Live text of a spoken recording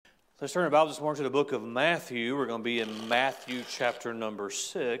Let's turn our Bible this morning to the book of Matthew. We're going to be in Matthew chapter number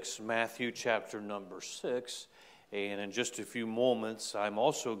 6. Matthew chapter number 6. And in just a few moments, I'm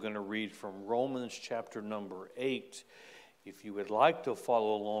also going to read from Romans chapter number 8. If you would like to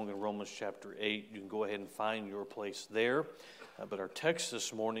follow along in Romans chapter 8, you can go ahead and find your place there. But our text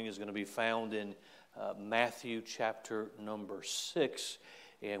this morning is going to be found in Matthew chapter number 6.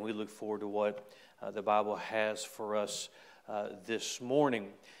 And we look forward to what the Bible has for us this morning.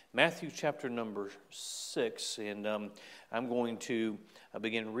 Matthew chapter number 6, and I'm going to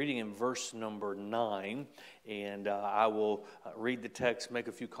begin reading in verse number 9, and I will read the text, make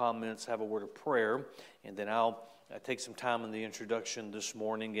a few comments, have a word of prayer, and then I'll take some time in the introduction this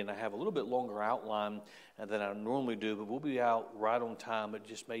morning, and I have a little bit longer outline than I normally do, but we'll be out right on time. It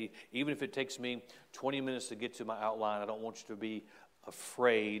just may, even if it takes me 20 minutes to get to my outline, I don't want you to be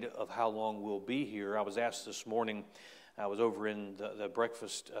afraid of how long we'll be here. I was asked this morning, I was over in the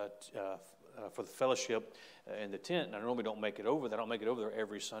breakfast for the fellowship in the tent, and I normally don't make it over there. I don't make it over there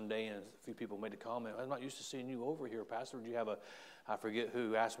every Sunday, and a few people made a comment, I'm not used to seeing you over here, Pastor. Do you have I forget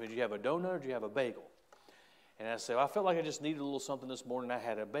who asked me, do you have a donut or do you have a bagel? And I said, I felt like I just needed a little something this morning. I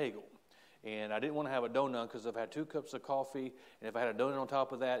had a bagel. And I didn't want to have a donut because I've had 2 cups of coffee, and if I had a donut on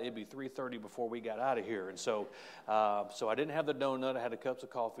top of that, it'd be 3:30 before we got out of here. And so I didn't have the donut. I had the cups of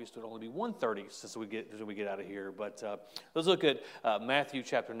coffee, so it'd only be 1:30 since we get out of here. But let's look at Matthew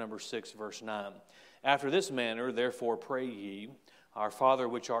chapter number 6, verse 9. After this manner, therefore, pray ye, Our Father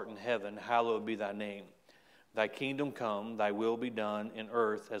which art in heaven, hallowed be thy name. Thy kingdom come, thy will be done in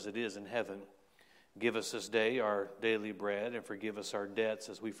earth as it is in heaven. Give us this day our daily bread, and forgive us our debts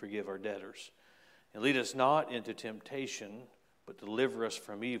as we forgive our debtors. And lead us not into temptation, but deliver us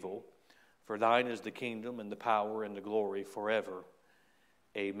from evil. For thine is the kingdom, and the power, and the glory forever.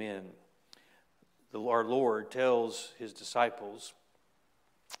 Amen. Our Lord tells his disciples,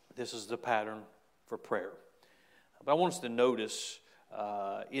 this is the pattern for prayer. But I want us to notice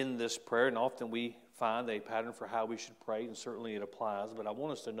in this prayer, and often we find a pattern for how we should pray, and certainly it applies, but I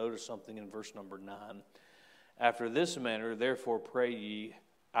want us to notice something in verse number 9. After this manner, therefore pray ye,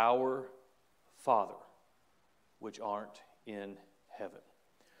 Our Father, which art in heaven.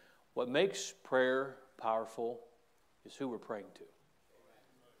 What makes prayer powerful is who we're praying to.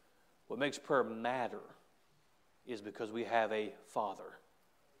 What makes prayer matter is because we have a Father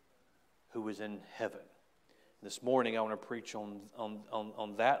who is in heaven. This morning I want to preach on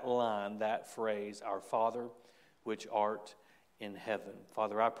that line, that phrase, Our Father which art in heaven.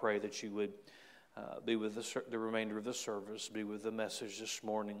 Father, I pray that you would be with the remainder of the service, be with the message this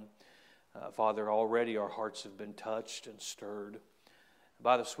morning. Father, already our hearts have been touched and stirred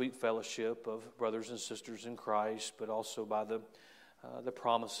by the sweet fellowship of brothers and sisters in Christ, but also by the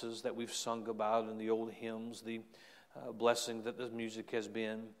promises that we've sung about in the old hymns, the blessing that the music has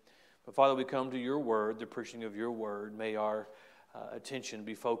been. But Father, we come to your word, the preaching of your word. May our attention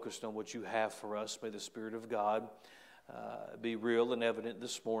be focused on what you have for us. May the Spirit of God be real and evident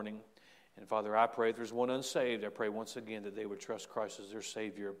this morning. And Father, I pray if there's one unsaved, I pray once again that they would trust Christ as their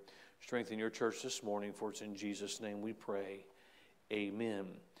Savior. Strengthen your church this morning, for it's in Jesus' name we pray. Amen.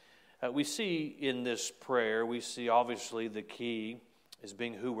 We see in this prayer, we see obviously the key is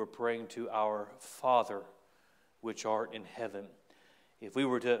being who we're praying to, Our Father, which art in heaven. If we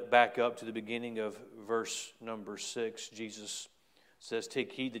were to back up to the beginning of verse number 6, Jesus says,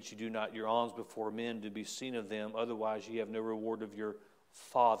 Take heed that you do not your alms before men to be seen of them, otherwise ye have no reward of your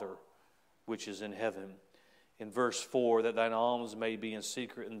Father which is in heaven. In verse 4, that thine alms may be in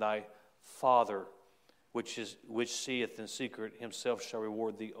secret, and thy Father which seeth in secret himself shall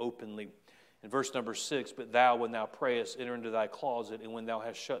reward thee openly. In verse number 6, But thou, when thou prayest, enter into thy closet, and when thou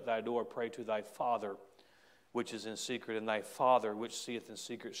hast shut thy door, pray to thy Father which is in secret, and thy Father which seeth in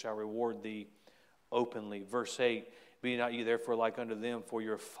secret shall reward thee openly. Verse 8, Be not ye therefore like unto them, for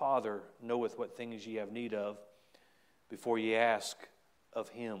your Father knoweth what things ye have need of, before ye ask of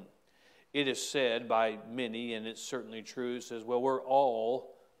him. It is said by many, and it's certainly true, it says, well, we're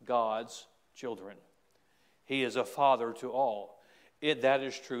all God's children. He is a father to all. That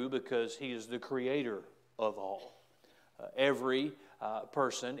is true because he is the creator of all. Every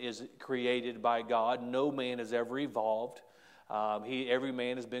person is created by God. No man has ever evolved. Every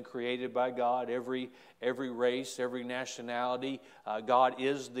man has been created by God. Every race, every nationality. God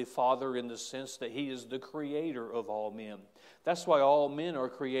is the Father in the sense that he is the creator of all men. That's why all men are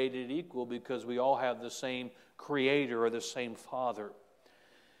created equal, because we all have the same creator or the same Father.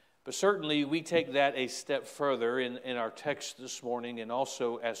 But certainly we take that a step further in our text this morning, and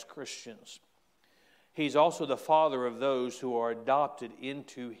also as Christians. He's also the Father of those who are adopted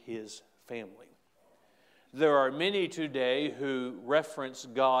into his family. There are many today who reference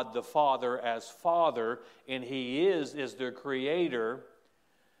God the Father as Father, and He is their Creator,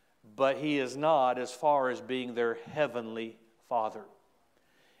 but He is not as far as being their Heavenly Father.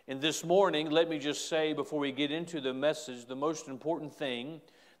 And this morning, let me just say before we get into the message, the most important thing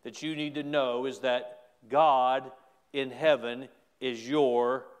that you need to know is that God in heaven is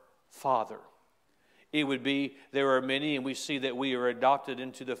your Father. It would be, there are many, and we see that we are adopted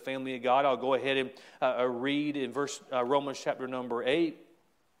into the family of God. I'll go ahead and read in Romans chapter number 8,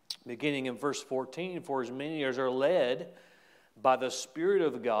 beginning in verse 14. For as many as are led by the Spirit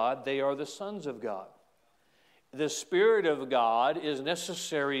of God, they are the sons of God. The Spirit of God is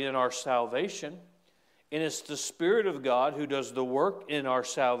necessary in our salvation, and it's the Spirit of God who does the work in our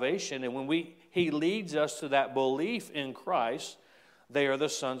salvation. And when He leads us to that belief in Christ, they are the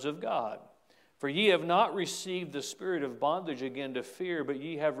sons of God. For ye have not received the spirit of bondage again to fear, but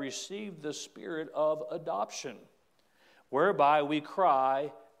ye have received the spirit of adoption, whereby we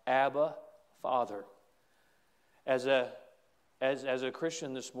cry, Abba, Father. As a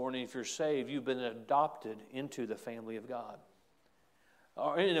Christian this morning, if you're saved, you've been adopted into the family of God.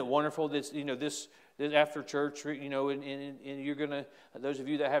 Isn't it wonderful that this after church, and you're going to, those of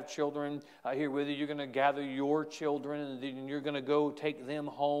you that have children here with you, you're going to gather your children and then you're going to go take them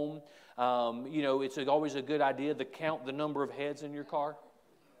home. It's always a good idea to count the number of heads in your car.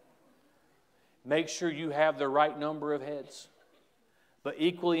 Make sure you have the right number of heads. But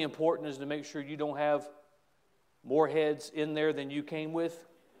equally important is to make sure you don't have more heads in there than you came with,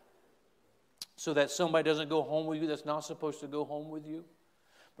 so that somebody doesn't go home with you that's not supposed to go home with you.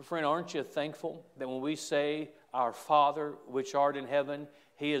 But friend, aren't you thankful that when we say, our Father which art in heaven,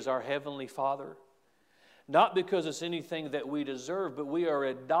 He is our heavenly Father? Not because it's anything that we deserve, but we are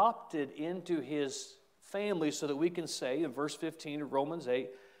adopted into His family so that we can say in verse 15 of Romans 8,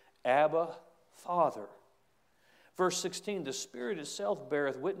 Abba, Father. Verse 16, the Spirit itself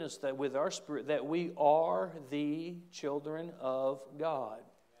beareth witness that with our spirit that we are the children of God.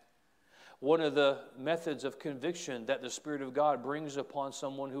 One of the methods of conviction that the Spirit of God brings upon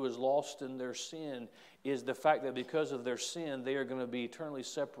someone who is lost in their sin is the fact that because of their sin, they are going to be eternally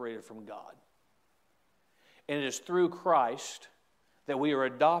separated from God. And it is through Christ that we are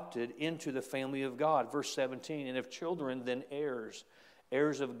adopted into the family of God. Verse 17, and if children, then heirs,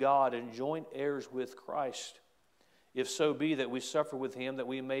 heirs of God and joint heirs with Christ. If so be that we suffer with Him, that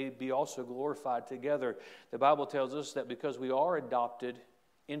we may be also glorified together. The Bible tells us that because we are adopted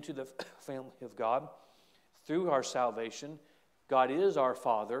into the family of God through our salvation, God is our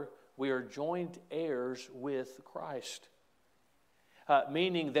Father, we are joint heirs with Christ.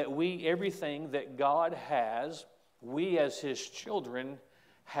 Meaning that everything that God has, we as His children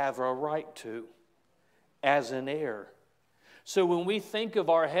have a right to as an heir. So when we think of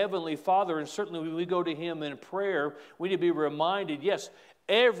our Heavenly Father, and certainly when we go to Him in prayer, we need to be reminded, yes,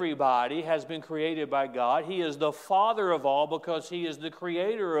 everybody has been created by God. He is the Father of all because He is the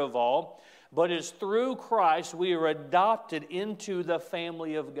Creator of all. But it's through Christ we are adopted into the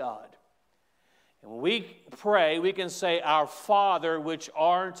family of God. And when we pray, we can say, our Father which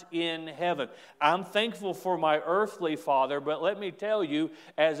art in heaven. I'm thankful for my earthly father, but let me tell you,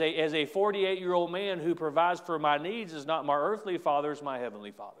 as a 48-year-old man who provides for my needs is not my earthly father, it's my heavenly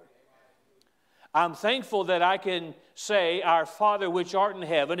Father. I'm thankful that I can say, our Father which art in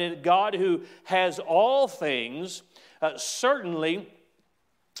heaven, and God who has all things certainly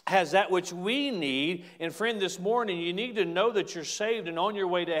has that which we need. And friend, this morning you need to know that you're saved and on your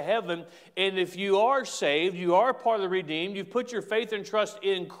way to heaven. And if you are saved, you are part of the redeemed, you've put your faith and trust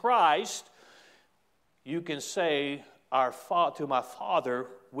in Christ, you can say, to my Father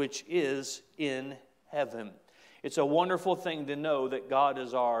which is in heaven. It's a wonderful thing to know that God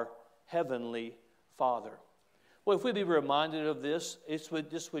is our heavenly Father. Well, if we'd be reminded of this,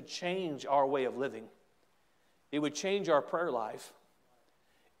 this would change our way of living. It would change our prayer life.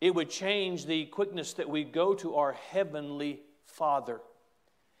 It would change the quickness that we go to our heavenly Father.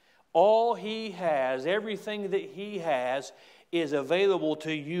 All He has, everything that He has, is available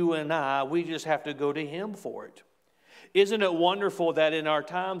to you and I. We just have to go to Him for it. Isn't it wonderful that in our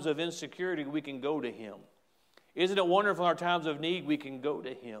times of insecurity we can go to Him? Isn't it wonderful in our times of need we can go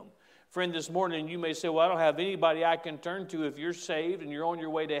to Him? Friend, this morning you may say, well, I don't have anybody I can turn to. If you're saved and you're on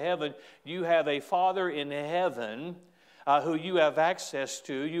your way to heaven, you have a Father in heaven who you have access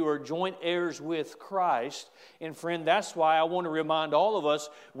to. You are joint heirs with Christ. And friend, that's why I want to remind all of us,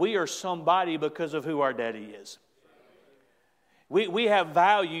 we are somebody because of who our daddy is. We have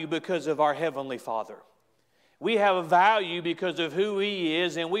value because of our heavenly Father. We have a value because of who He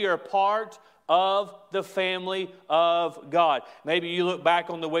is, and we are part of the family of God. Maybe you look back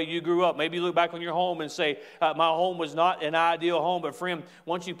on the way you grew up. Maybe you look back on your home and say, my home was not an ideal home. But friend,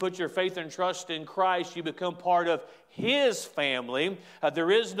 once you put your faith and trust in Christ, you become part of His family.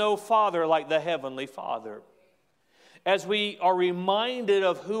 There is no father like the Heavenly Father. As we are reminded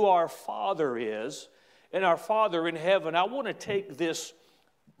of who our Father is and our Father in heaven, I want to take this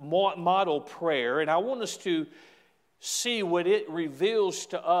model prayer and I want us to see what it reveals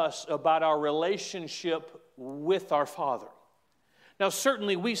to us about our relationship with our Father. Now,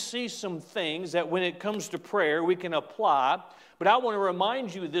 certainly we see some things that when it comes to prayer we can apply, but I want to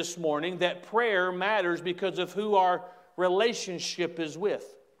remind you this morning that prayer matters because of who our relationship is with.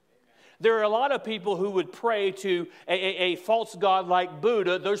 There are a lot of people who would pray to a false god like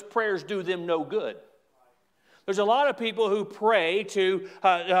Buddha. Those prayers do them no good. There's a lot of people who pray to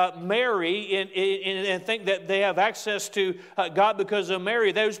Mary and think that they have access to God because of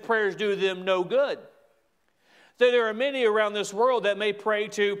Mary. Those prayers do them no good. There are many around this world that may pray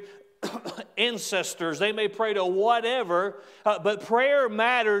to ancestors. They may pray to whatever, but prayer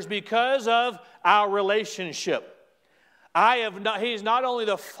matters because of our relationship. He is not only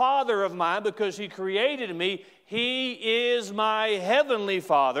the Father of mine because He created me, He is my Heavenly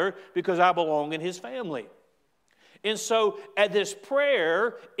Father because I belong in His family. And so at this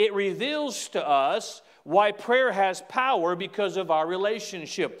prayer, it reveals to us why prayer has power because of our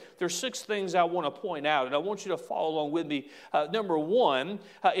relationship. There's 6 things I want to point out, and I want you to follow along with me. Number 1,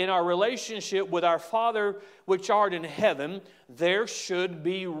 in our relationship with our Father which art in heaven, there should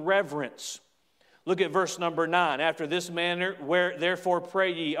be reverence. Look at verse number 9. After this manner, therefore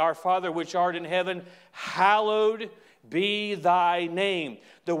pray ye, our Father which art in heaven, hallowed be thy name.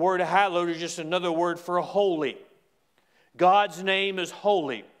 The word hallowed is just another word for holy. God's name is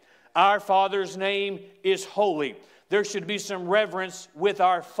holy. Our Father's name is holy. There should be some reverence with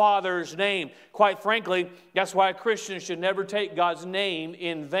our Father's name. Quite frankly, that's why Christians should never take God's name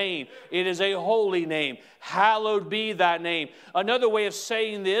in vain. It is a holy name. Hallowed be thy name. Another way of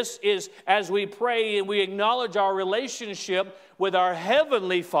saying this is as we pray and we acknowledge our relationship with our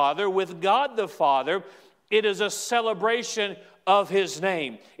Heavenly Father, with God the Father, it is a celebration of His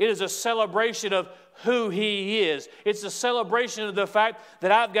name. It is a celebration of who He is. It's a celebration of the fact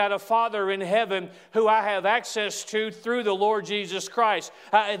that I've got a Father in heaven who I have access to through the Lord Jesus Christ.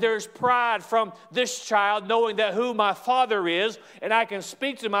 There's pride from this child knowing that who my Father is, and I can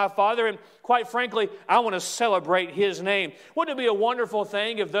speak to my Father, and quite frankly, I want to celebrate His name. Wouldn't it be a wonderful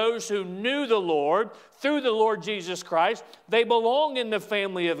thing if those who knew the Lord through the Lord Jesus Christ, they belong in the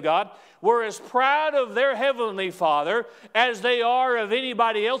family of God, were as proud of their Heavenly Father as they are of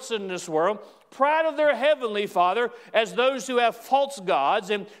anybody else in this world, proud of their Heavenly Father as those who have false gods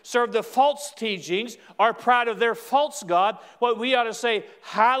and serve the false teachings are proud of their false God. What we ought to say,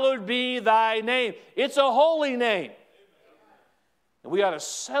 hallowed be thy name. It's a holy name. And we ought to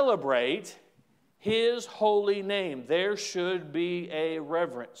celebrate His holy name. There should be a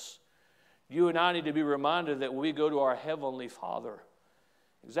reverence. You and I need to be reminded that when we go to our Heavenly Father,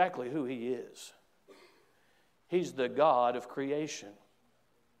 exactly who He is. He's the God of creation.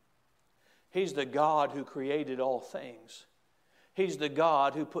 He's the God who created all things. He's the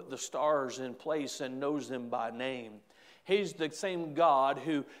God who put the stars in place and knows them by name. He's the same God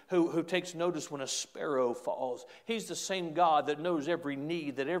who takes notice when a sparrow falls. He's the same God that knows every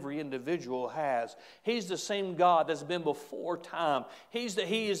need that every individual has. He's the same God that's been before time. He is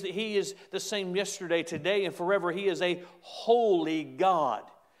the same yesterday, today, and forever. He is a holy God.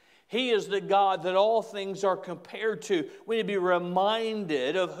 He is the God that all things are compared to. We need to be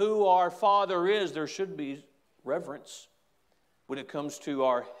reminded of who our Father is. There should be reverence when it comes to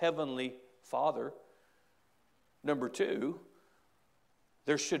our Heavenly Father. Number 2,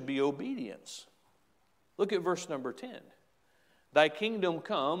 there should be obedience. Look at verse number 10. Thy kingdom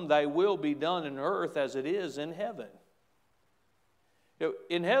come, thy will be done in earth as it is in heaven.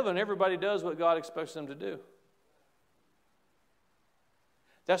 In heaven, everybody does what God expects them to do.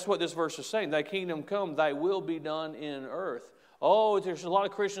 That's what this verse is saying. Thy kingdom come, thy will be done in earth. Oh, there's a lot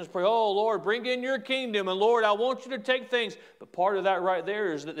of Christians pray, oh, Lord, bring in your kingdom. And Lord, I want you to take things. But part of that right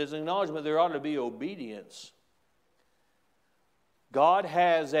there is that there's an acknowledgement there ought to be obedience. God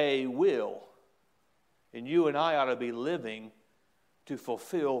has a will. And you and I ought to be living to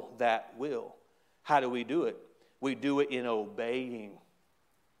fulfill that will. How do we do it? We do it in obeying.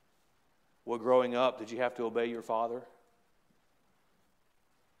 Well, growing up, did you have to obey your father?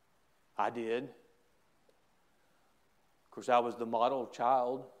 I did. Of course, I was the model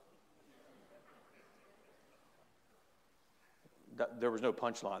child. There was no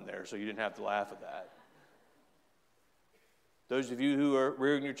punchline there, so you didn't have to laugh at that. Those of you who are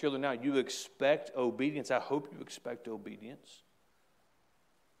rearing your children now, you expect obedience. I hope you expect obedience.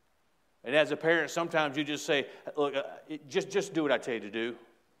 And as a parent, sometimes you just say, look, just do what I tell you to do.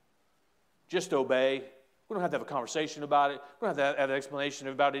 Just obey. We don't have to have a conversation about it. We don't have to have an explanation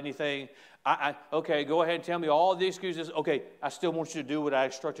about anything. Okay, go ahead and tell me all the excuses. Okay, I still want you to do what I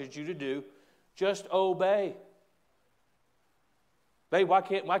instructed you to do. Just obey. Babe, why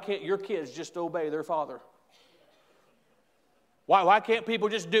can't your kids just obey their father? Why can't people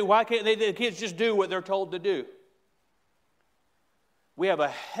just do? Why can't the kids just do what they're told to do? We have a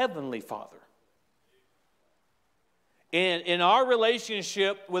heavenly Father. And in our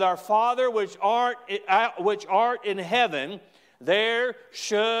relationship with our Father which art in heaven, there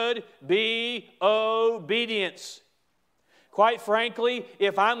should be obedience. Quite frankly,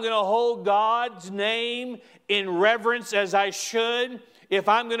 if I'm going to hold God's name in reverence as I should, if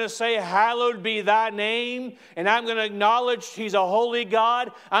I'm going to say, hallowed be thy name, and I'm going to acknowledge He's a holy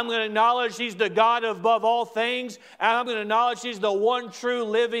God, I'm going to acknowledge He's the God above all things, and I'm going to acknowledge He's the one true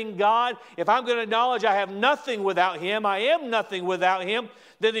living God, if I'm going to acknowledge I have nothing without Him, I am nothing without Him,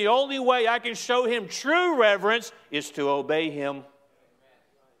 then the only way I can show Him true reverence is to obey Him.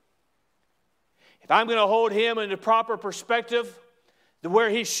 If I'm going to hold Him in the proper perspective,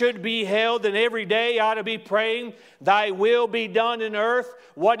 where He should be held, then every day I ought to be praying, Thy will be done in earth.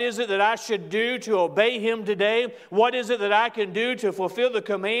 What is it that I should do to obey Him today? What is it that I can do to fulfill the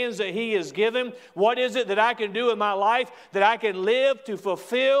commands that He has given? What is it that I can do in my life that I can live to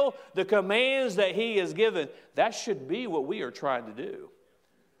fulfill the commands that He has given? That should be what we are trying to do.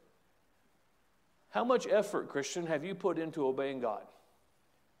 How much effort, Christian, have you put into obeying God?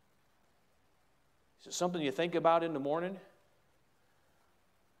 Is it something you think about in the morning?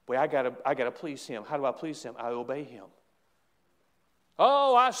 Boy, I gotta please Him. How do I please Him? I obey Him.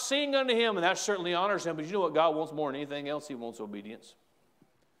 Oh, I sing unto Him, and that certainly honors Him. But you know what God wants more than anything else? He wants obedience.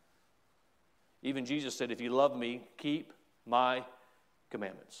 Even Jesus said, if you love me, keep my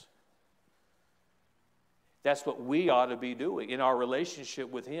commandments. That's what we ought to be doing. In our relationship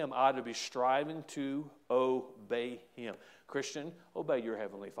with Him, ought to be striving to obey Him. Christian, obey your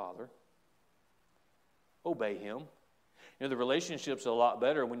Heavenly Father. Obey Him. You know, the relationship's a lot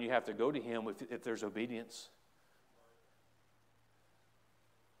better when you have to go to Him if there's obedience.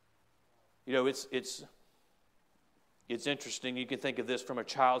 You know, it's interesting. You can think of this from a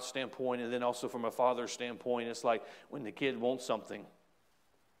child's standpoint and then also from a father's standpoint. It's like when the kid wants something.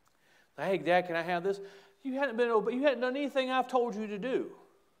 Hey, Dad, can I have this? You hadn't done anything I've told you to do.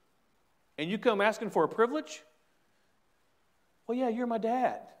 And you come asking for a privilege? Well, yeah, you're my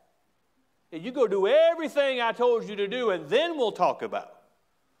dad. You go do everything I told you to do, and then we'll talk about it.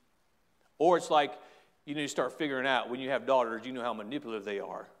 Or it's like, you start figuring out when you have daughters, you know how manipulative they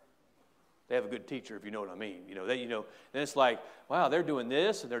are. They have a good teacher, if you know what I mean. Then it's like, wow, they're doing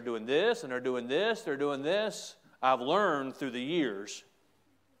this, and they're doing this, and they're doing this, they're doing this. I've learned through the years.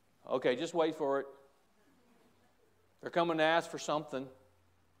 Okay, just wait for it. They're coming to ask for something.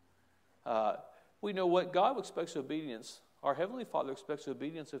 We know what God expects obedience. Our Heavenly Father expects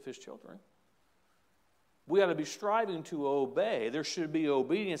obedience of His children. We ought to be striving to obey. There should be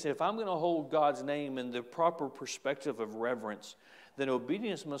obedience. If I'm going to hold God's name in the proper perspective of reverence, then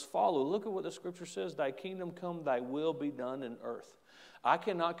obedience must follow. Look at what the Scripture says. Thy kingdom come, thy will be done in earth. I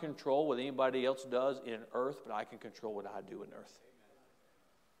cannot control what anybody else does in earth, but I can control what I do in earth.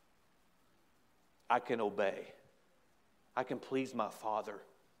 I can obey. I can please my Father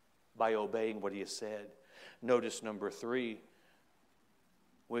by obeying what He has said. Notice number 3,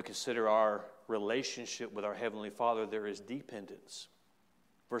 when we consider our relationship with our Heavenly Father, there is dependence.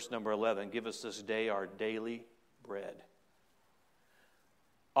 Verse number 11, give us this day our daily bread.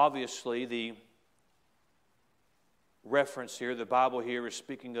 Obviously, the reference here, the Bible here is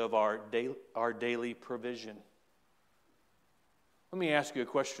speaking of our daily provision. Let me ask you a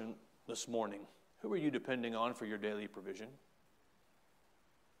question this morning. Who are you depending on for your daily provision?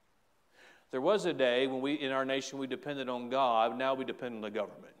 There was a day when in our nation, we depended on God. Now we depend on the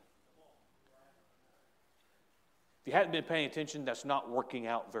government. If you hadn't been paying attention, that's not working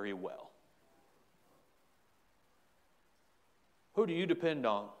out very well. Who do you depend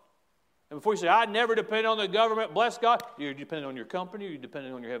on? And before you say, I never depend on the government, bless God, you're depending on your company or you're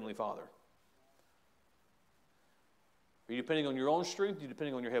depending on your Heavenly Father? Are you depending on your own strength or are you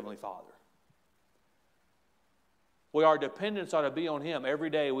depending on your Heavenly Father? Well, our dependence ought to be on Him. Every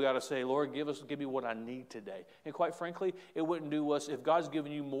day we ought to say, Lord, give me what I need today. And quite frankly, it wouldn't do us, if God's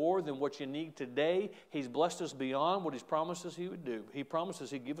given you more than what you need today, He's blessed us beyond what He's promised us He would do. He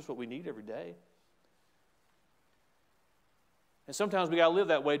promises He'd give us what we need every day. And sometimes we got to live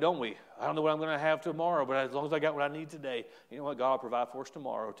that way, don't we? I don't know what I'm going to have tomorrow, but as long as I got what I need today, you know what? God will provide for us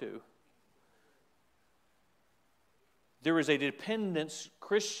tomorrow too. There is a dependence.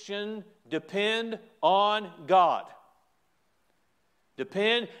 Christian, depend on God.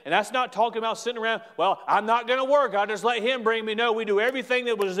 Depend, and that's not talking about sitting around, well, I'm not going to work. I'll just let Him bring me. No, we do everything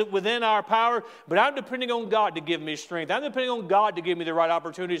that was within our power, but I'm depending on God to give me strength. I'm depending on God to give me the right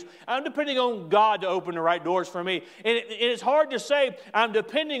opportunities. I'm depending on God to open the right doors for me. And it's hard to say I'm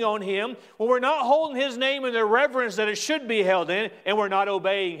depending on Him when we're not holding His name in the reverence that it should be held in, and we're not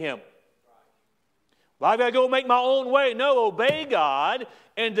obeying Him. Well, I've got to go make my own way. No, obey God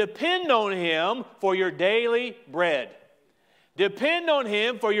and depend on Him for your daily bread. Depend on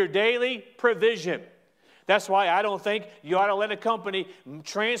Him for your daily provision. That's why I don't think you ought to let a company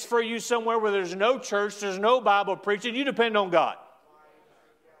transfer you somewhere where there's no church, there's no Bible preaching. You depend on God.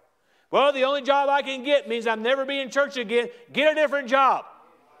 Well, the only job I can get means I'm never being in church again. Get a different job.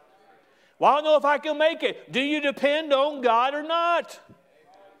 Well, I don't know if I can make it. Do you depend on God or not?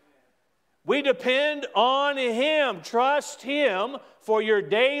 We depend on Him. Trust Him for your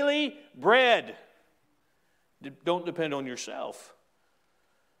daily bread. Don't depend on yourself.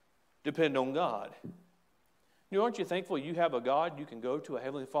 Depend on God. You know, aren't you thankful you have a God you can go to, a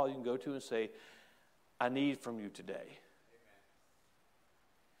Heavenly Father you can go to and say, I need from you today.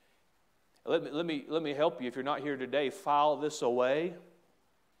 Let me help you. If you're not here today, file this away.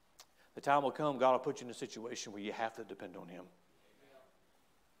 The time will come, God will put you in a situation where you have to depend on Him.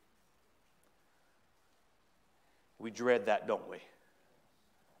 We dread that, don't we?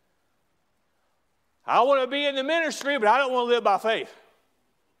 I want to be in the ministry, but I don't want to live by faith.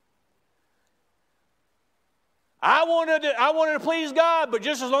 I wanted to please God, but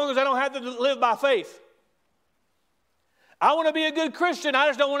just as long as I don't have to live by faith. I want to be a good Christian, I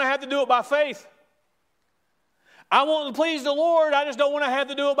just don't want to have to do it by faith. I want to please the Lord, I just don't want to have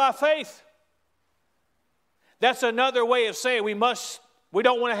to do it by faith. That's another way of saying we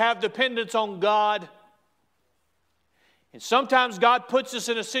don't want to have dependence on God. And sometimes God puts us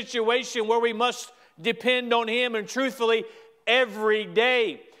in a situation where we must depend on Him, and truthfully, every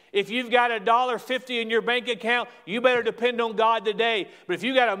day. If you've got $1.50 in your bank account, you better depend on God today. But if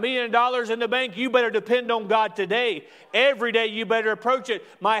you got $1 million in the bank, you better depend on God today. Every day you better approach it.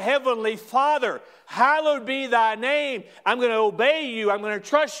 My Heavenly Father, hallowed be Thy name. I'm going to obey You. I'm going to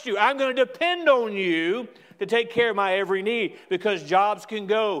trust You. I'm going to depend on You to take care of my every need, because jobs can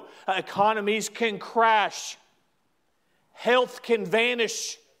go, economies can crash, health can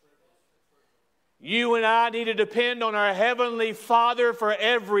vanish. You and I need to depend on our Heavenly Father for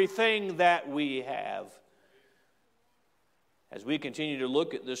everything that we have. As we continue to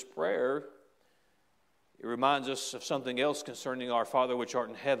look at this prayer, it reminds us of something else concerning our Father which art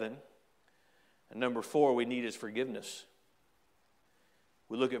in heaven. And number 4, we need His forgiveness.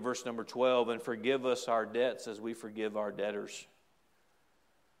 We look at verse number 12, and forgive us our debts as we forgive our debtors.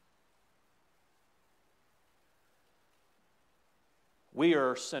 We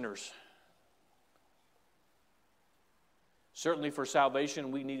are sinners. Certainly for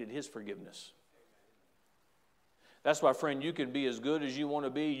salvation, we needed His forgiveness. That's why, friend, you can be as good as you want to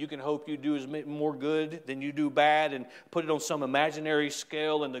be. You can hope you do as more good than you do bad and put it on some imaginary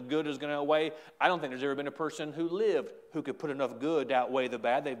scale and the good is going to outweigh. I don't think there's ever been a person who lived who could put enough good to outweigh the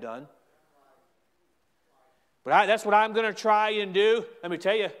bad they've done. But that's what I'm going to try and do. Let me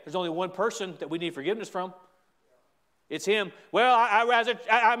tell you, there's only one person that we need forgiveness from. It's Him. Well,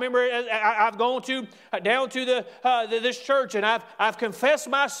 I remember I've gone down to this church and I've confessed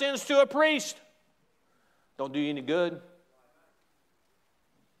my sins to a priest. Don't do you any good.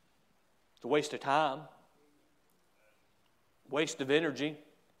 It's a waste of time. Waste of energy.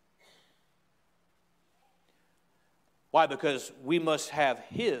 Why? Because we must have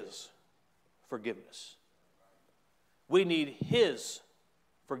His forgiveness. We need His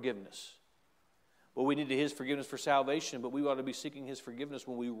forgiveness. Well, we need His forgiveness for salvation, but we ought to be seeking His forgiveness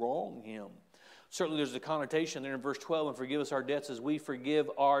when we wrong Him. Certainly there's a connotation there in verse 12, and forgive us our debts as we forgive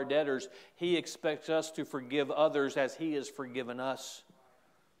our debtors. He expects us to forgive others as He has forgiven us.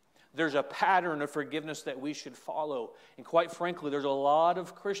 There's a pattern of forgiveness that we should follow. And quite frankly, there's a lot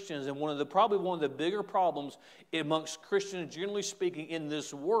of Christians, and probably one of the bigger problems amongst Christians, generally speaking, in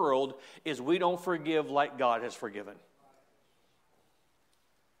this world, is we don't forgive like God has forgiven.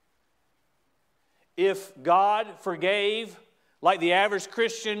 If God forgave like the average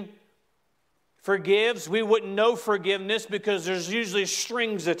Christian forgives, we wouldn't know forgiveness because there's usually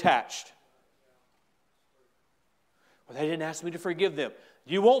strings attached. Well, they didn't ask me to forgive them.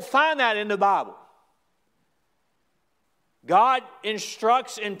 You won't find that in the Bible. God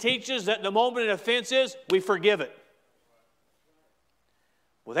instructs and teaches that the moment an offense is, we forgive it.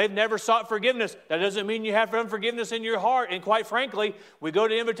 Well, they've never sought forgiveness. That doesn't mean you have unforgiveness in your heart. And quite frankly, we go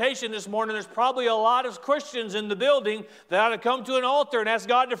to invitation this morning, there's probably a lot of Christians in the building that ought to come to an altar and ask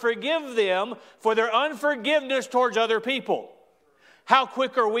God to forgive them for their unforgiveness towards other people. How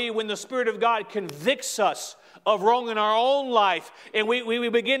quick are we when the Spirit of God convicts us of wrong in our own life, and we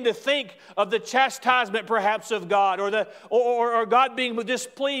begin to think of the chastisement perhaps of God, or God being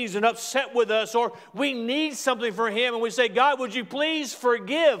displeased and upset with us, or we need something from Him, and we say, God, would you please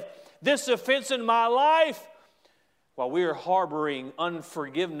forgive this offense in my life? While we are harboring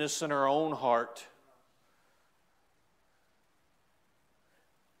unforgiveness in our own heart.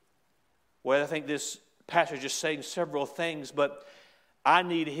 Well, I think this passage is saying several things, but I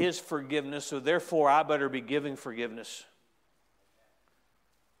need His forgiveness, so therefore I better be giving forgiveness.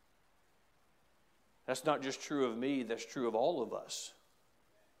 That's not just true of me, that's true of all of us.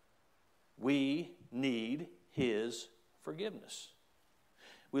 We need His forgiveness.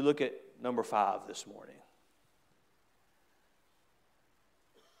 We look at number 5 this morning.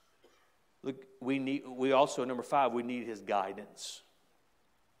 Look, we also, number 5, we need His guidance.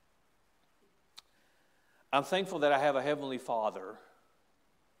 I'm thankful that I have a Heavenly Father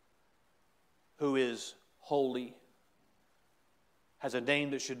who is holy, has a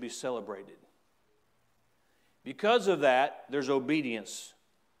name that should be celebrated. Because of that, there's obedience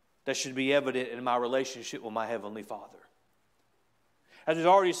that should be evident in my relationship with my Heavenly Father. As we've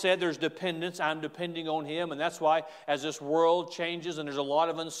already said, there's dependence. I'm depending on Him, and that's why as this world changes and there's a lot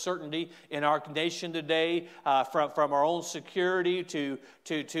of uncertainty in our nation today, from our own security to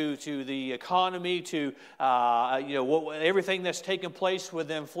the economy to everything that's taken place with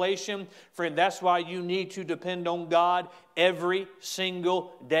inflation, friend, that's why you need to depend on God every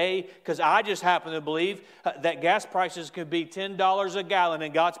single day, because I just happen to believe that gas prices could be $10 a gallon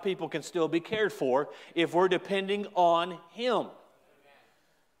and God's people can still be cared for if we're depending on Him.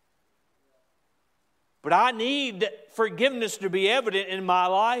 But I need forgiveness to be evident in my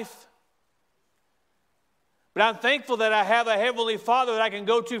life. But I'm thankful that I have a Heavenly Father that I can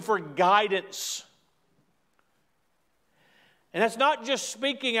go to for guidance. And that's not just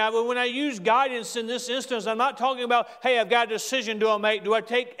speaking of, when I use guidance in this instance, I'm not talking about, hey, I've got a decision to make. Do I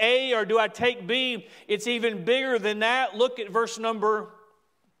take A or do I take B? It's even bigger than that. Look at verse number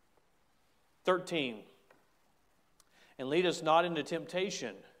 13. And lead us not into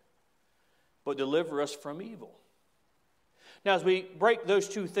temptation, but deliver us from evil. Now, as we break those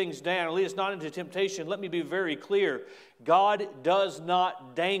two things down, and lead us not into temptation, let me be very clear. God does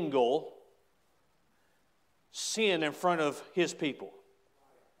not dangle sin in front of His people.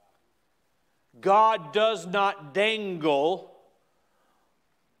 God does not dangle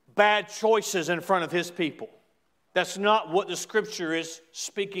bad choices in front of His people. That's not what the Scripture is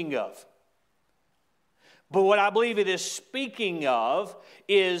speaking of. But what I believe it is speaking of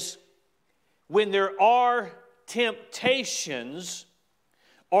is when there are temptations,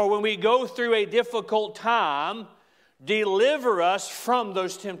 or when we go through a difficult time, deliver us from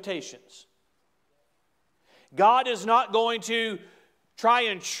those temptations. God is not going to try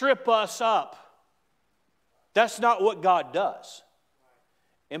and trip us up. That's not what God does.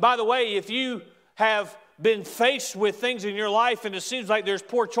 And by the way, if you have been faced with things in your life and it seems like there's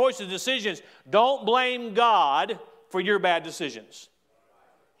poor choices, decisions, don't blame God for your bad decisions.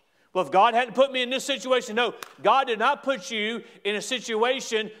 Well, if God hadn't put me in this situation, no, God did not put you in a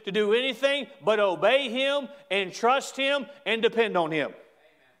situation to do anything but obey Him and trust Him and depend on Him. Amen.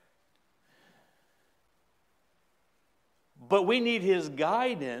 But we need His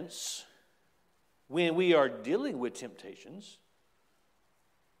guidance when we are dealing with temptations.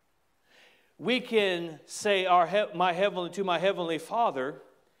 We can say to my Heavenly Father,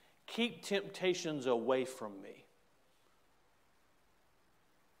 keep temptations away from me.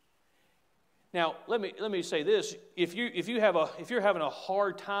 Now, let me say this: if you're having a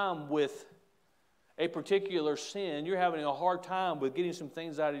hard time with a particular sin, you're having a hard time with getting some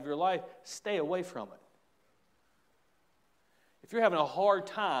things out of your life, stay away from it. If you're having a hard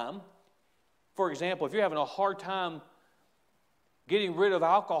time, for example, if you're having a hard time getting rid of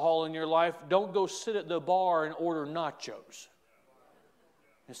alcohol in your life, don't go sit at the bar and order nachos.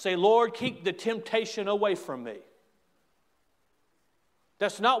 And say, Lord, keep the temptation away from me.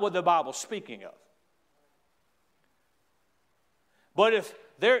 That's not what the Bible's speaking of. But if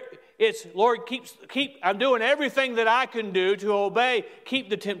it's, Lord, I'm doing everything that I can do to obey. Keep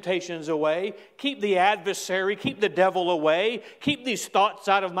the temptations away. Keep the adversary, keep the devil away. Keep these thoughts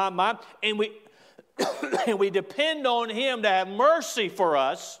out of my mind. And we depend on Him to have mercy for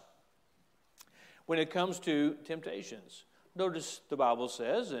us when it comes to temptations. Notice the Bible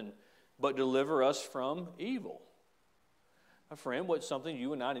says, but deliver us from evil. My friend, what's something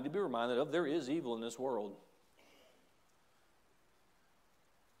you and I need to be reminded of? There is evil in this world.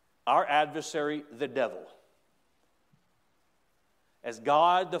 Our adversary, the devil. As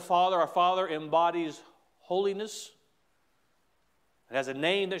God the Father, our Father, embodies holiness, it has a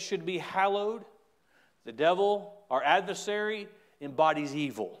name that should be hallowed. The devil, our adversary, embodies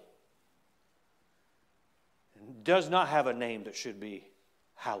evil. And does not have a name that should be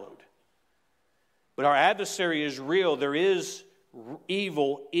hallowed. But our adversary is real. There is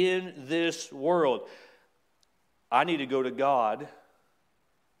evil in this world. I need to go to God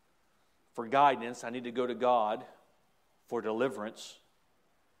for guidance. I need to go to God for deliverance.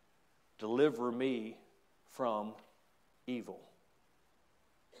 Deliver me from evil.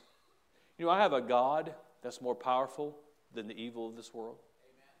 You know, I have a God that's more powerful than the evil of this world.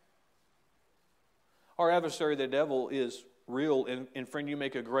 Amen. Our adversary, the devil, is real. And friend, you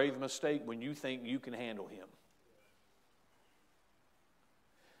make a grave mistake when you think you can handle him.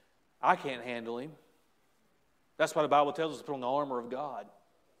 I can't handle him. That's why the Bible tells us to put on the armor of God.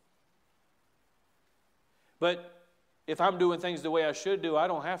 But if I'm doing things the way I should do, I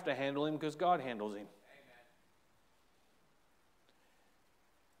don't have to handle him because God handles him. Amen.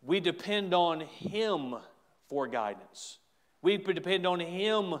 We depend on him for guidance. We depend on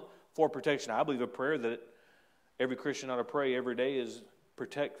him for protection. I believe a prayer that every Christian ought to pray every day is,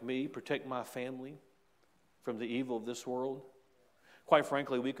 protect me, protect my family from the evil of this world. Quite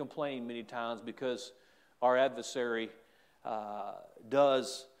frankly, we complain many times because our adversary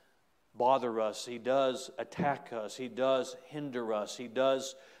does bother us. He does attack us. He does hinder us. He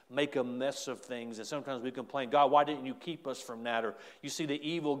does make a mess of things. And sometimes we complain, God, why didn't you keep us from that? Or you see the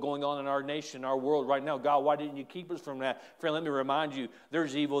evil going on in our nation, our world right now. God, why didn't you keep us from that? Friend, let me remind you,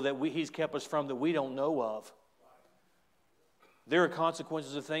 there's evil that he's kept us from that we don't know of. There are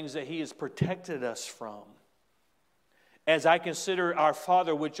consequences of things that he has protected us from. As I consider our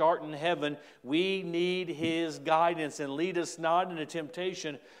Father which art in heaven, we need his guidance, and lead us not into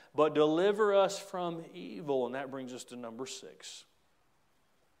temptation, but deliver us from evil. And that brings us to number 6.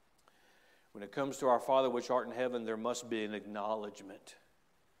 When it comes to our Father which art in heaven, there must be an acknowledgement.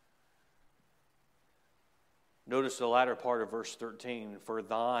 Notice the latter part of verse 13. For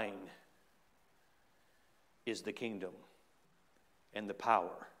thine is the kingdom and the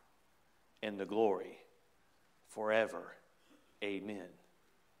power and the glory forever. Amen.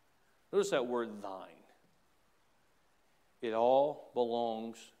 Notice that word thine. It all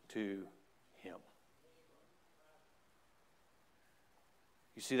belongs to him.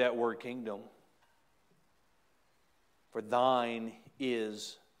 You see that word kingdom? For thine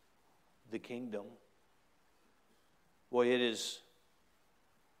is the kingdom. Boy, it is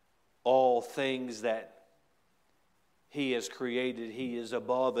all things that he has created. He is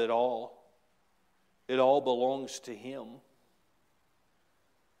above it all. It all belongs to him.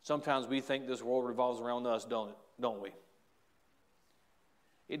 Sometimes we think this world revolves around us, don't we?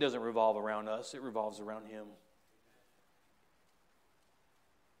 It doesn't revolve around us. It revolves around him.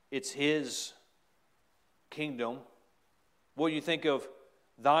 It's his kingdom. Boy, you think of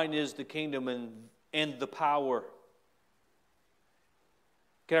thine is the kingdom and the power.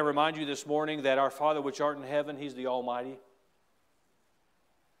 Can I remind you this morning that our Father which art in heaven, he's the Almighty.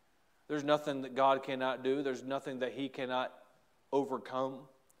 There's nothing that God cannot do. There's nothing that he cannot overcome.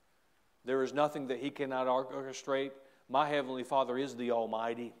 There is nothing that he cannot orchestrate. My Heavenly Father is the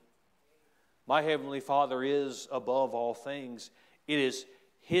Almighty. My Heavenly Father is above all things. It is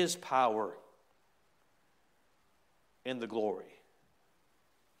his power and the glory.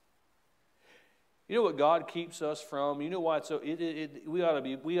 You know what God keeps us from? You know why it's so? We ought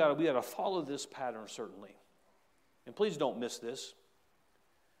to follow this pattern certainly. And please don't miss this.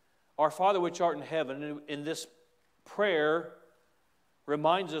 Our Father which art in heaven, in this prayer,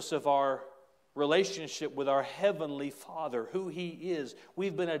 reminds us of our relationship with our Heavenly Father, who he is.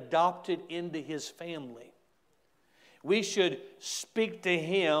 We've been adopted into his family. We should speak to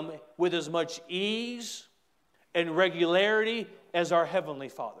him with as much ease and regularity as our Heavenly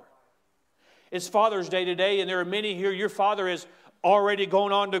Father. It's Father's Day today, and there are many here. Your father is already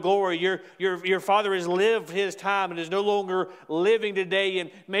gone on to glory. Your father has lived his time and is no longer living today. And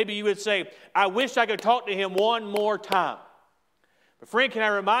maybe you would say, I wish I could talk to him one more time. But friend, can I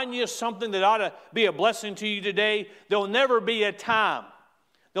remind you of something that ought to be a blessing to you today? There'll never be a time.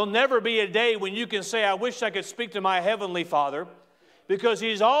 There'll never be a day when you can say, I wish I could speak to my Heavenly Father. because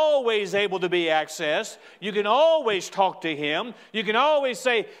He's always able to be accessed. You can always talk to Him. You can always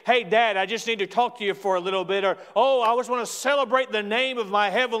say, hey, Dad, I just need to talk to you for a little bit. Or, oh, I just want to celebrate the name of my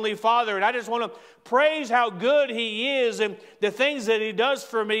Heavenly Father, and I just want to praise how good He is and the things that He does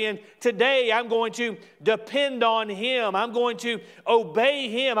for me. And today I'm going to depend on Him. I'm going to obey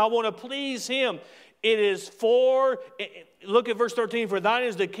Him. I want to please Him. It is for, look at verse 13, for thine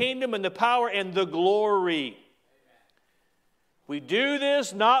is the kingdom and the power and the glory. We do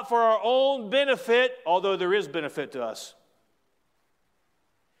this not for our own benefit, although there is benefit to us.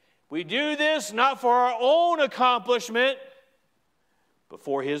 We do this not for our own accomplishment, but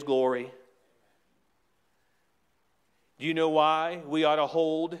for His glory. Do you know why we ought to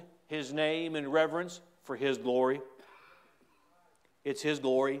hold His name in reverence? For His glory. It's His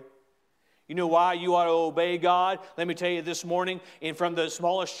glory. You know why you ought to obey God? Let me tell you this morning, and from the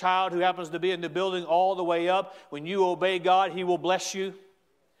smallest child who happens to be in the building all the way up, when you obey God, He will bless you.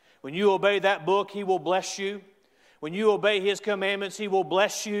 When you obey that book, He will bless you. When you obey His commandments, He will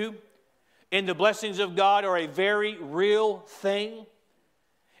bless you. And the blessings of God are a very real thing.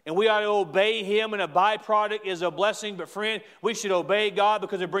 And we ought to obey Him, and a byproduct is a blessing. But friend, we should obey God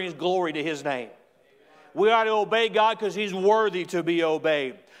because it brings glory to His name. We ought to obey God because He's worthy to be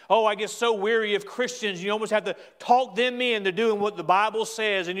obeyed. Oh, I get so weary of Christians. You almost have to talk them into doing what the Bible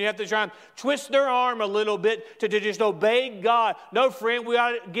says, and you have to try and twist their arm a little bit to just obey God. No, friend, we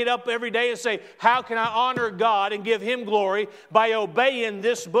ought to get up every day and say, how can I honor God and give Him glory by obeying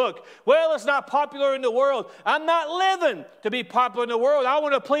this book? Well, it's not popular in the world. I'm not living to be popular in the world. I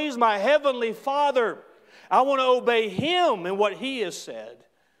want to please my Heavenly Father. I want to obey Him and what He has said.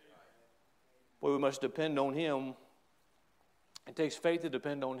 Well, we must depend on Him. It takes faith to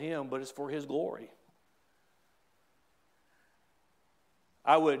depend on Him, but it's for His glory.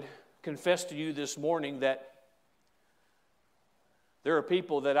 I would confess to you this morning that there are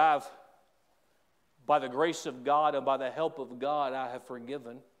people that I've, by the grace of God and by the help of God, I have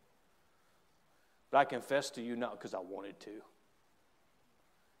forgiven. But I confess to you not because I wanted to.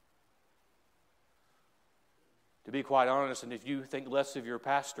 To be quite honest, and if you think less of your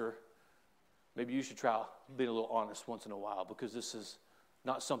pastor, maybe you should try being a little honest once in a while, because this is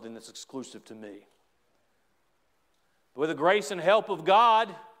not something that's exclusive to me. But with the grace and help of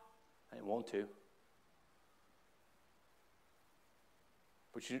God, I didn't want to.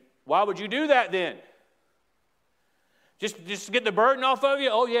 But why would you do that then? Just to get the burden off of you?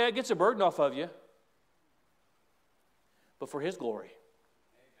 Oh yeah, it gets the burden off of you. But for His glory.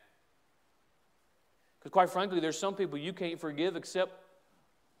 Because quite frankly, there's some people you can't forgive except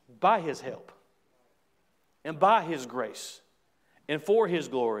by His help. And by His grace, and for His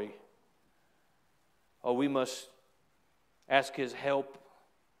glory. Oh, we must ask His help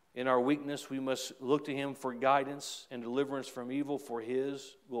in our weakness. We must look to Him for guidance and deliverance from evil for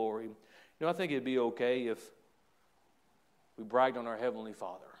His glory. You know, I think it'd be okay if we bragged on our Heavenly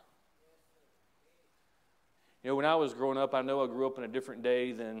Father. You know, when I was growing up, I know I grew up in a different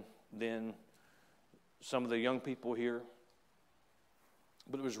day than some of the young people here.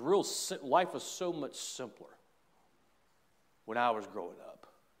 But it was life was so much simpler when I was growing up.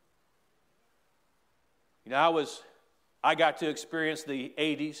 You know, I got to experience the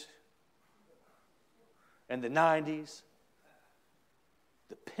 80s and the 90s,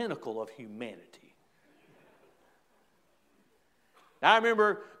 the pinnacle of humanity. Now, I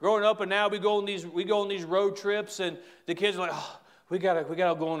remember growing up, and now we go on these road trips, and the kids are like, oh, we gotta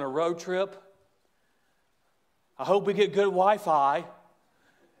go on a road trip. I hope we get good Wi-Fi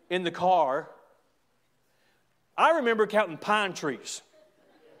in the car. I remember counting pine trees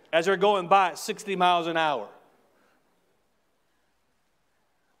as they're going by at 60 miles an hour.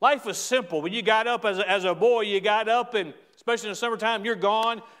 Life was simple. When you got up as a boy, you got up, and especially in the summertime, you're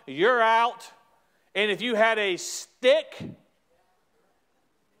gone, you're out. And if you had a stick,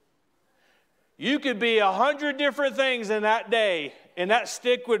 you could be 100 different things in that day. And that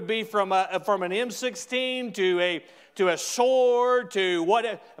stick would be from an M16 to a sword to what?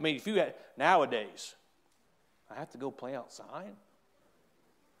 I mean, if you had nowadays, I have to go play outside.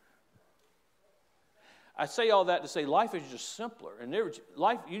 I say all that to say life is just simpler. And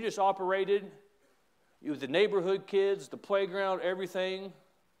life, you just operated with the neighborhood kids, the playground, everything.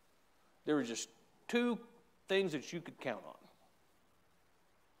 There were just two things that you could count on.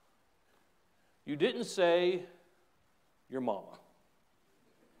 You didn't say your mama.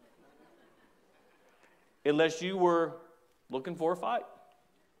 Unless you were looking for a fight.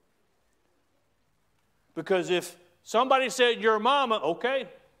 Because if somebody said your mama, okay,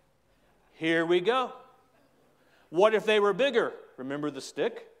 here we go. What if they were bigger? Remember the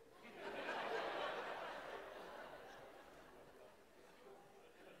stick?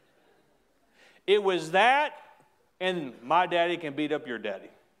 It was that, and my daddy can beat up your daddy.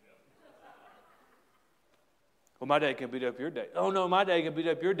 Well, my daddy can beat up your daddy. Oh, no, my daddy can beat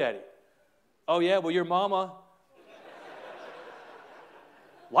up your daddy. Oh, yeah, well, your mama.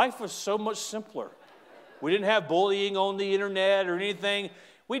 Life was so much simpler. We didn't have bullying on the internet or anything.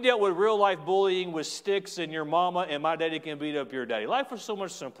 We dealt with real life bullying with sticks and your mama, and my daddy can beat up your daddy. Life was so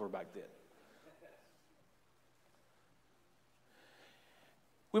much simpler back then.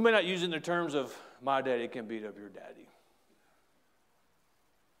 We may not use it in the terms of my daddy can beat up your daddy,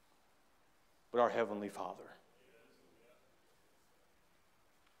 but our Heavenly Father.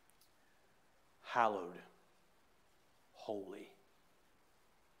 Hallowed, holy.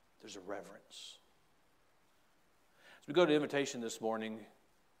 There's a reverence. As we go to invitation this morning,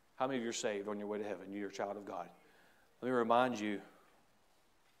 how many of you are saved on your way to heaven? You're a child of God. Let me remind you,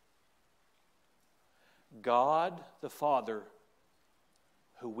 God the Father,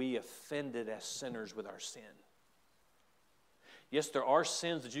 who we offended as sinners with our sin. Yes, there are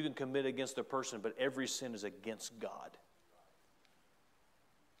sins that you can commit against a person, but every sin is against God.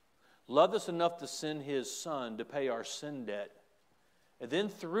 Loved us enough to send His Son to pay our sin debt. And then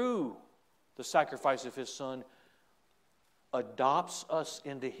through the sacrifice of His Son, adopts us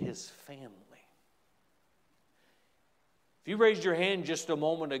into His family. If you raised your hand just a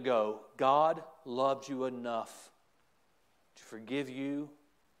moment ago, God loved you enough to forgive you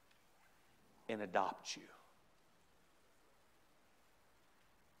and adopt you.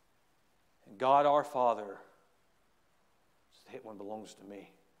 And God our Father, that one belongs to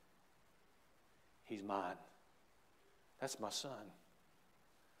me. He's mine. That's my son.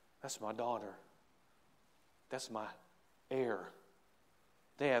 That's my daughter. That's my heir.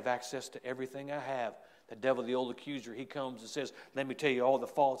 They have access to everything I have. The devil, the old accuser, he comes and says, let me tell you all the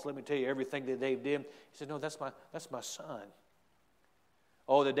faults. Let me tell you everything that they've done. He said, no, that's my son.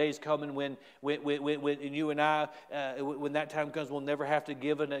 Oh, the day's coming when you and I, when that time comes, we'll never have to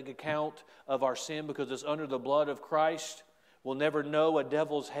give an account of our sin because it's under the blood of Christ. We'll never know a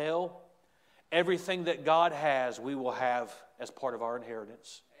devil's hell. Everything that God has, we will have as part of our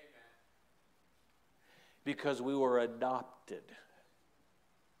inheritance. Amen. Because we were adopted.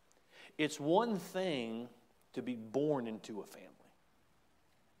 It's one thing to be born into a family.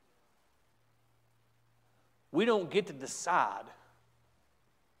 We don't get to decide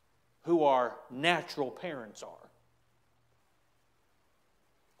who our natural parents are.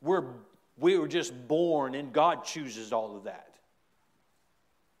 We were just born and God chooses all of that.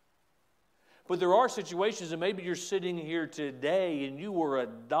 But there are situations, and maybe you're sitting here today and you were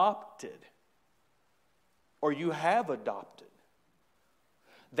adopted, or you have adopted.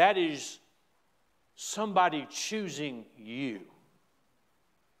 That is somebody choosing you.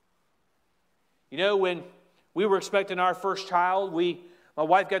 You know, when we were expecting our first child, my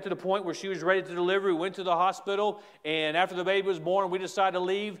wife got to the point where she was ready to deliver. We went to the hospital, and after the baby was born, we decided to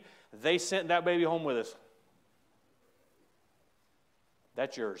leave. They sent that baby home with us.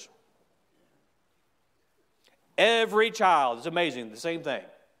 That's yours. Every child, it's amazing, the same thing.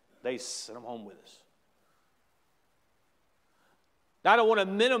 They sent them home with us. Now, I don't want to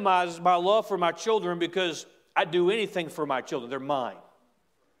minimize my love for my children because I'd do anything for my children. They're mine.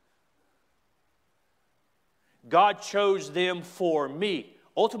 God chose them for me.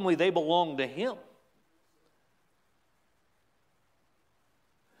 Ultimately, they belong to Him.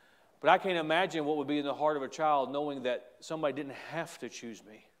 But I can't imagine what would be in the heart of a child knowing that somebody didn't have to choose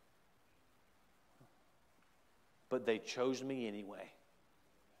me. But they chose me anyway.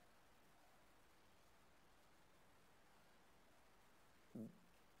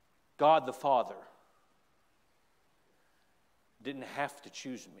 God the Father didn't have to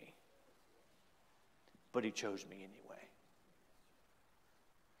choose me, but He chose me anyway.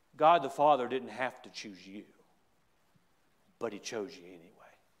 God the Father didn't have to choose you, but He chose you anyway.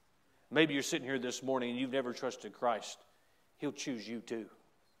 Maybe you're sitting here this morning and you've never trusted Christ. He'll choose you too.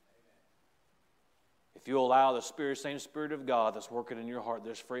 If you'll allow the same Spirit of God that's working in your heart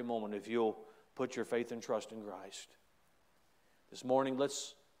this very moment, if you'll put your faith and trust in Christ. This morning,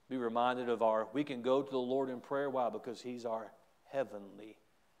 let's be reminded of we can go to the Lord in prayer. Why? Because He's our Heavenly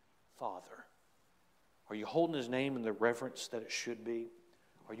Father. Are you holding His name in the reverence that it should be?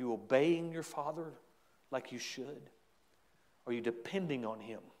 Are you obeying your Father like you should? Are you depending on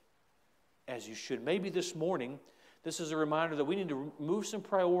Him as you should? Maybe this morning, this is a reminder that we need to move some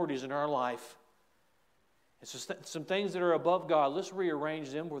priorities in our life. It's just some things that are above God. Let's rearrange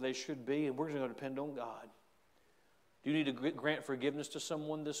them where they should be, and we're going to depend on God. Do you need to grant forgiveness to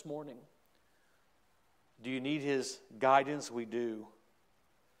someone this morning? Do you need His guidance? We do.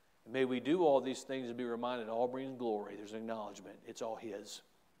 And may we do all these things and be reminded it all brings glory. There's an acknowledgement. It's all His.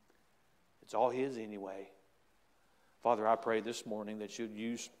 It's all His anyway. Father, I pray this morning that you'd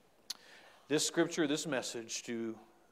use this scripture, this message to